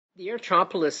The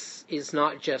Aerotropolis is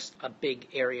not just a big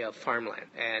area of farmland,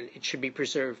 and it should be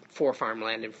preserved for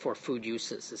farmland and for food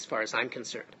uses as far as I'm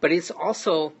concerned. But it's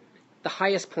also the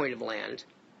highest point of land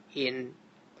in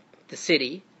the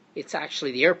city. It's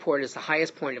actually, the airport is the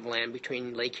highest point of land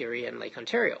between Lake Erie and Lake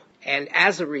Ontario. And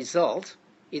as a result,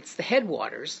 it's the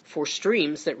headwaters for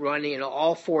streams that run in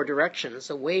all four directions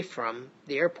away from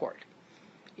the airport.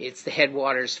 It's the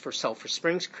headwaters for Sulphur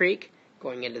Springs Creek,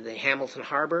 going into the Hamilton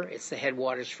Harbor. It's the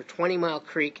headwaters for 20 Mile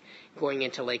Creek, going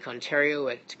into Lake Ontario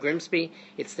at Grimsby.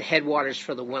 It's the headwaters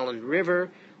for the Welland River,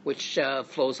 which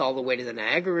flows all the way to the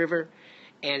Niagara River.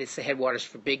 And it's the headwaters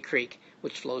for Big Creek,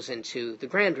 which flows into the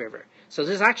Grand River. So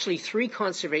there's actually 3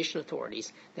 conservation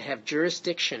authorities that have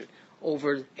jurisdiction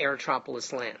over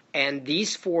Aerotropolis land. And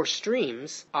these 4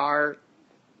 streams are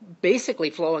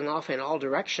basically flowing off in all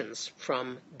directions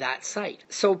from that site.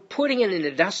 So putting in an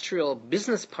industrial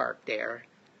business park there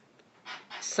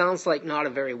sounds like not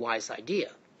a very wise idea.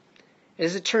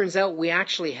 As it turns out, we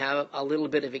actually have a little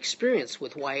bit of experience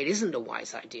with why it isn't a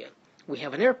wise idea. We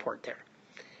have an airport there.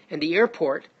 And the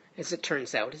airport, as it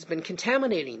turns out, has been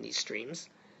contaminating these streams,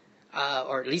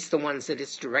 or at least the ones that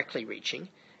it's directly reaching,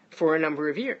 for a number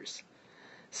of years.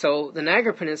 So the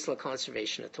Niagara Peninsula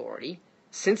Conservation Authority,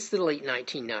 since the late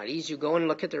 1990s, you go and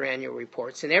look at their annual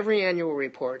reports. In every annual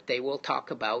report, they will talk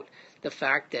about the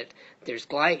fact that there's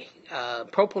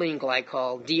propylene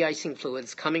glycol, de-icing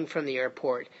fluids coming from the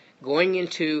airport, going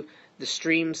into the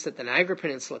streams that the Niagara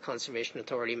Peninsula Conservation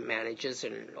Authority manages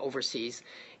and oversees,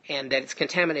 and that it's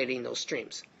contaminating those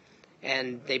streams.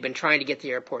 And they've been trying to get the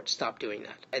airport to stop doing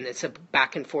that. And it's a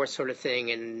back and forth sort of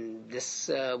thing, and this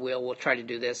we'll try to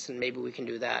do this, and maybe we can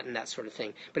do that, and that sort of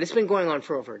thing. But it's been going on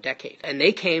for over a decade. And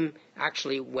they came,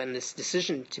 actually, when this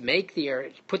decision to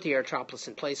put the Aerotropolis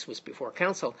in place was before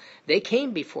council, they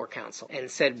came before council and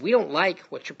said, we don't like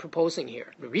what you're proposing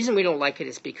here. The reason we don't like it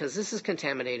is because this is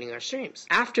contaminating our streams.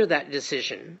 After that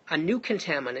decision, a new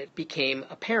contaminant became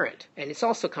apparent, and it's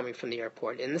also coming from the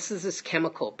airport. And this is this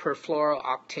chemical,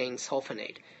 perfluorooctane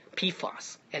sulfonate,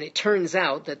 PFOS. And it turns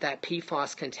out that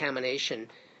PFOS contamination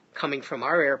coming from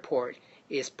our airport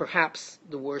is perhaps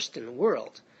the worst in the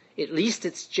world. At least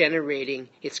it's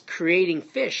creating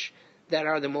fish that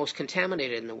are the most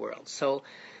contaminated in the world. So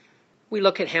we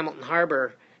look at Hamilton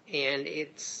Harbor, and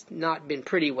it's not been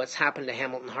pretty what's happened to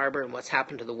Hamilton Harbor and what's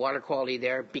happened to the water quality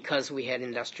there because we had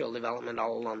industrial development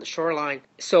all along the shoreline.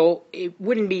 So it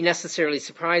wouldn't be necessarily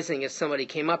surprising if somebody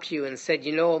came up to you and said,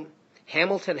 you know,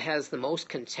 Hamilton has the most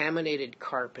contaminated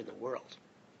carp in the world.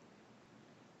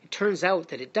 It turns out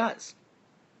that it does,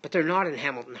 but they're not in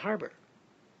Hamilton Harbor.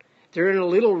 They're in a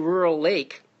little rural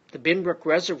lake, the Binbrook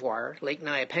Reservoir, Lake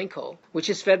Nyapenko, which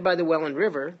is fed by the Welland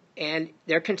River, and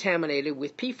they're contaminated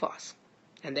with PFOS.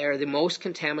 And they're the most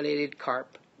contaminated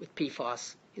carp with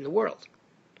PFOS in the world,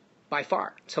 by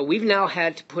far. So we've now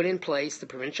had to put in place, the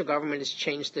provincial government has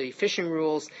changed the fishing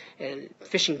rules and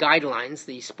fishing guidelines,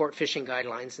 the sport fishing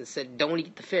guidelines, and said don't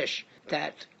eat the fish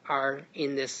that are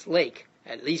in this lake.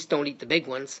 At least don't eat the big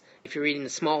ones. If you're eating the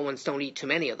small ones, don't eat too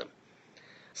many of them.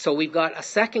 So we've got a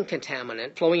second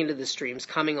contaminant flowing into the streams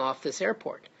coming off this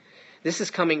airport. This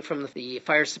is coming from the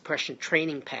fire suppression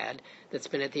training pad that's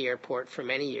been at the airport for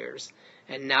many years.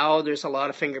 And now there's a lot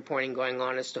of finger pointing going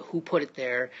on as to who put it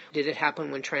there. Did it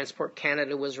happen when Transport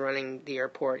Canada was running the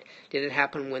airport? Did it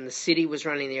happen when the city was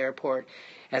running the airport?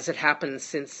 Has it happened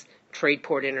since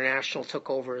Tradeport International took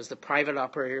over as the private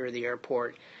operator of the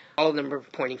airport? All of them are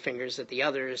pointing fingers at the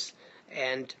others,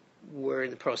 and we're in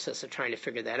the process of trying to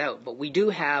figure that out. But we do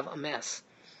have a mess.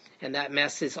 And that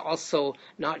mess is also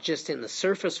not just in the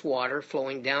surface water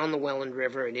flowing down the Welland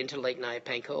River and into Lake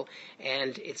Nyapenko,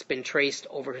 and it's been traced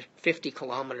over 50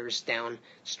 kilometers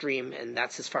downstream, and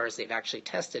that's as far as they've actually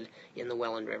tested in the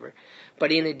Welland River.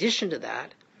 But in addition to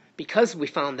that, because we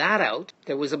found that out,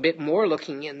 there was a bit more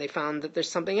looking, and they found that there's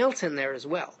something else in there as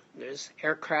well. There's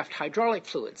aircraft hydraulic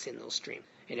fluids in those streams.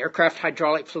 And aircraft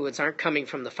hydraulic fluids aren't coming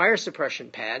from the fire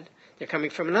suppression pad, they're coming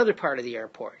from another part of the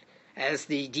airport, as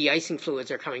the de-icing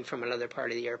fluids are coming from another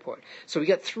part of the airport. So we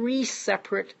got 3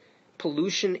 separate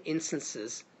pollution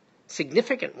instances,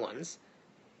 significant ones,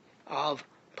 of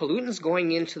pollutants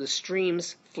going into the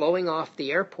streams flowing off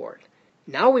the airport.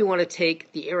 Now we want to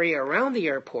take the area around the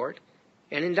airport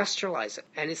and industrialize it.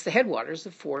 And it's the headwaters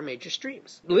of 4 major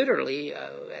streams. Literally,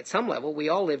 at some level, we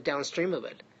all live downstream of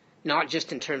it. Not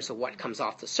just in terms of what comes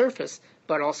off the surface,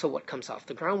 but also what comes off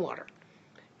the groundwater.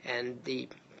 And the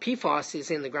PFOS is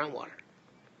in the groundwater.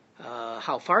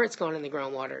 How far it's gone in the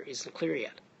groundwater isn't clear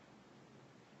yet.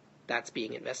 That's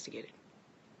being investigated.